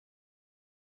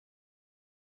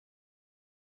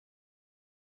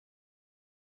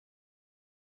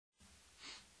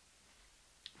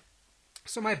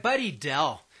So my buddy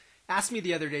Dell asked me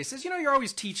the other day, he says, you're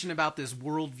always teaching about this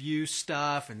worldview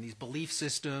stuff and these belief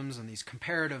systems and these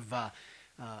comparative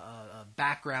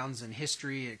backgrounds in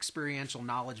history, experiential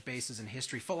knowledge bases in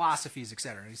history, philosophies,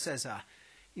 etc.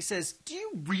 He says, do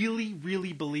you really,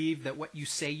 really believe that what you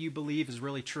say you believe is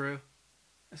really true?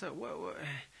 I said,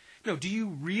 no, do you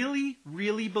really,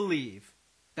 really believe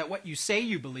that what you say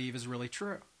you believe is really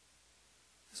true?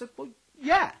 I said, well,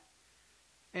 yeah.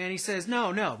 And he says,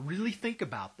 no, really think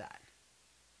about that.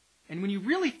 And when you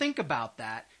really think about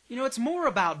that, it's more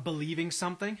about believing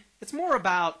something. It's more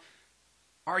about,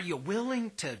 are you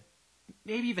willing to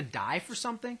maybe even die for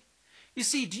something? You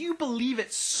see, do you believe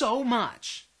it so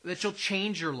much that you'll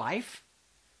change your life?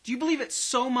 Do you believe it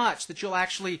so much that you'll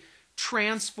actually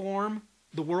transform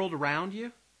the world around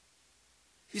you?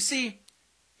 You see,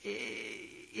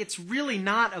 it's really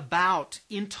not about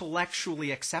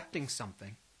intellectually accepting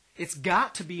something. It's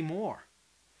got to be more.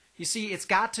 You see, it's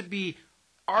got to be,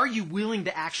 are you willing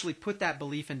to actually put that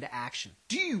belief into action?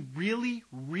 Do you really,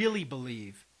 really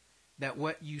believe that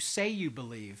what you say you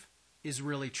believe is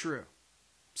really true?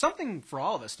 Something for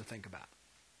all of us to think about.